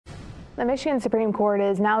The Michigan Supreme Court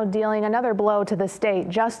is now dealing another blow to the state.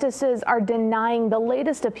 Justices are denying the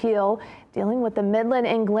latest appeal dealing with the Midland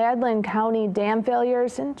and Midland County dam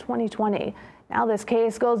failures in 2020. Now this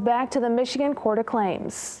case goes back to the Michigan Court of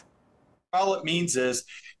Claims. All it means is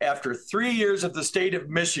after 3 years of the state of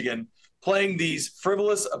Michigan playing these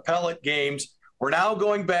frivolous appellate games, we're now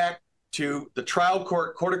going back to the trial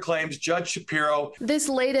court, Court of Claims, Judge Shapiro. This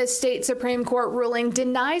latest state Supreme Court ruling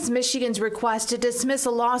denies Michigan's request to dismiss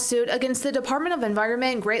a lawsuit against the Department of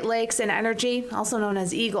Environment, Great Lakes and Energy, also known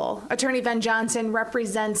as EGLE. Attorney Ben Johnson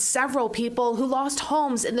represents several people who lost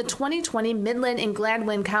homes in the 2020 Midland and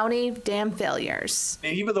Midland County dam failures.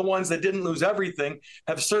 And even the ones that didn't lose everything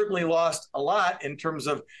have certainly lost a lot in terms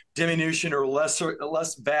of diminution or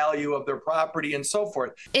less value of their property and so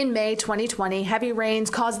forth. In May 2020, heavy rains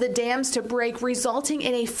caused the dams to break, resulting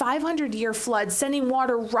in a 500-year flood, sending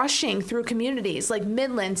water rushing through communities like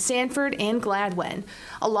Midland, Sanford, and Gladwin.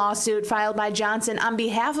 A lawsuit filed by Johnson on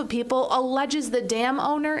behalf of people alleges the dam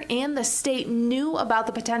owner and the state knew about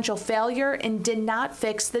the potential failure and did not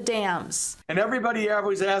fix the dams. And everybody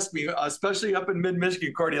always asks me, especially up in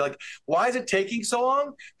Mid-Michigan Court, like, why is it taking so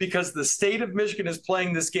long? Because the state of Michigan is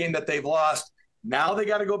playing this game that they've lost. Now they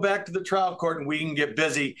got to go back to the trial court and we can get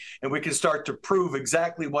busy and we can start to prove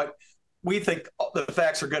exactly what we think the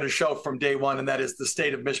facts are going to show from day one, and that is the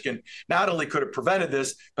state of Michigan not only could have prevented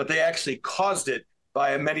this, but they actually caused it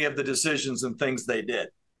by many of the decisions and things they did.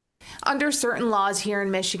 Under certain laws here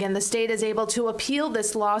in Michigan, the state is able to appeal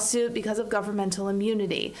this lawsuit because of governmental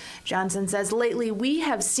immunity. Johnson says lately we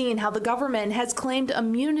have seen how the government has claimed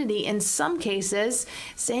immunity in some cases,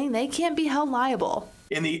 saying they can't be held liable.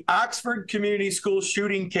 In the Oxford Community School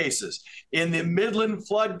shooting cases, in the Midland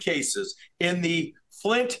flood cases, in the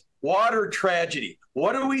Flint water tragedy,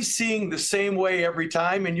 what are we seeing the same way every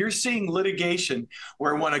time? And you're seeing litigation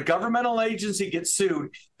where when a governmental agency gets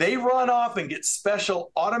sued, they run off and get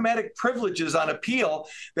special automatic privileges on appeal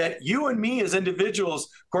that you and me as individuals,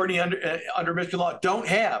 Courtney, under Michigan law, don't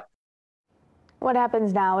have. What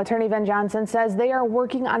happens now? Attorney Ben Johnson says they are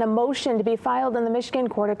working on a motion to be filed in the Michigan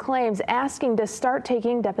Court of Claims asking to start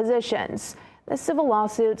taking depositions. The civil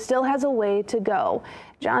lawsuit still has a way to go.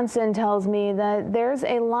 Johnson tells me that there's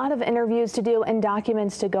a lot of interviews to do and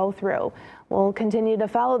documents to go through. We'll continue to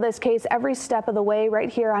follow this case every step of the way right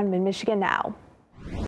here on Mid-Michigan Now.